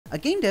A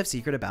game dev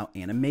secret about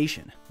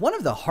animation. One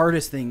of the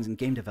hardest things in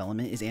game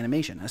development is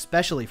animation,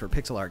 especially for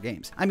pixel art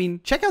games. I mean,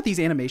 check out these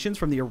animations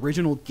from the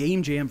original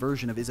Game Jam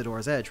version of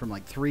Isadora's Edge from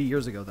like 3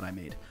 years ago that I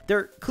made.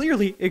 They're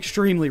clearly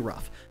extremely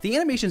rough. The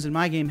animations in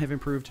my game have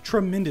improved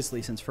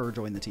tremendously since Fur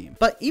joined the team.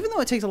 But even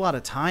though it takes a lot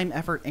of time,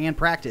 effort, and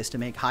practice to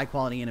make high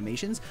quality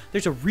animations,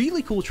 there's a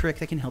really cool trick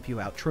that can help you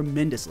out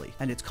tremendously,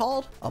 and it's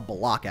called a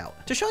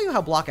blockout. To show you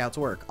how blockouts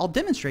work, I'll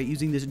demonstrate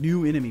using this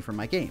new enemy from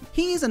my game.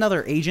 He's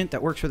another agent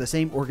that works for the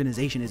same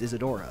organization as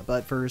Isadora,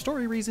 but for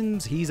story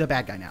reasons, he's a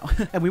bad guy now.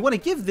 And we want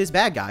to give this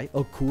bad guy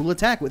a cool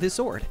attack with his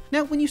sword.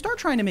 Now, when you start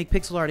trying to make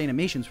pixel art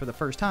animations for the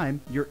first time,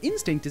 your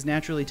instinct is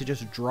naturally to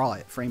just draw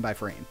it frame by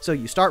frame. So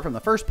you start from the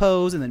first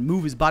pose and then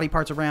move his body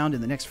parts around in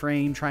the next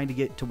frame, trying to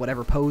get to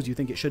whatever pose you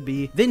think it should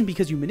be. Then,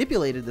 because you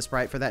manipulated the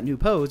sprite for that new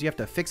pose, you have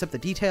to fix up the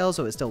details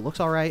so it still looks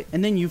all right.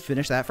 And then you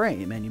finish that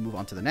frame and you move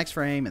on to the next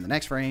frame and the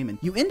next frame, and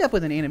you end up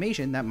with an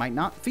animation that might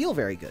not feel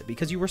very good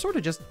because you were sort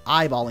of just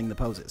eyeballing the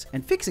poses.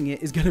 And fixing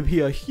it is going to be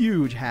a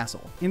huge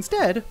hassle.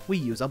 Instead, we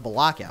use a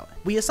blockout.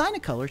 We assign a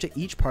color to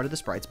each part of the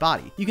sprite's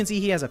body. You can see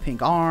he has a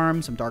pink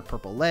arm, some dark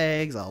purple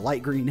legs, a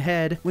light green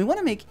head. We want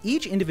to make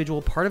each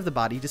individual part of the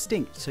body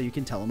distinct so you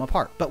can tell them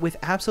apart, but with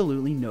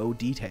absolutely no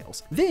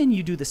details. Then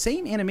you do the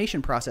same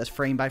animation process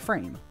frame by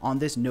frame on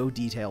this no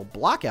detail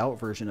blockout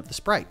version of the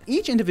sprite.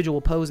 Each individual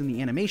pose in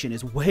the animation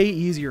is way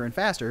easier and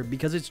faster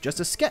because it's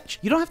just a sketch.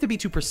 You don't have to be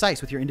too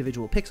precise with your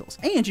individual pixels,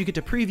 and you get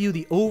to preview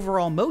the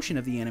overall motion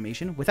of the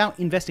animation without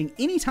investing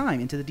any time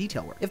into the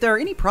detail work. If there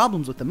are any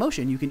problems with the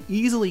motion, you can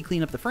easily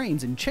clean up the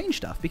frames and change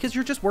stuff because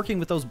you're just working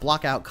with those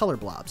blockout color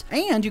blobs.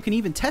 And you can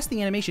even test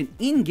the animation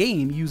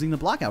in-game using the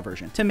blockout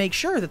version to make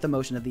sure that the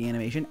motion of the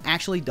animation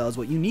actually does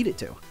what you need it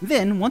to.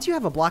 Then, once you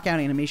have a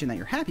blockout animation that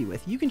you're happy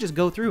with, you can just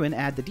go through and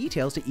add the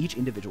details to each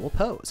individual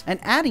pose. And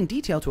adding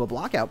detail to a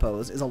blockout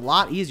pose is a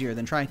lot easier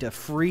than trying to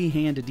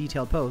freehand a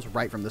detailed pose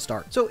right from the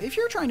start. So if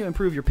you're trying to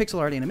improve your pixel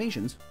art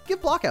animations,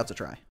 give blockouts a try.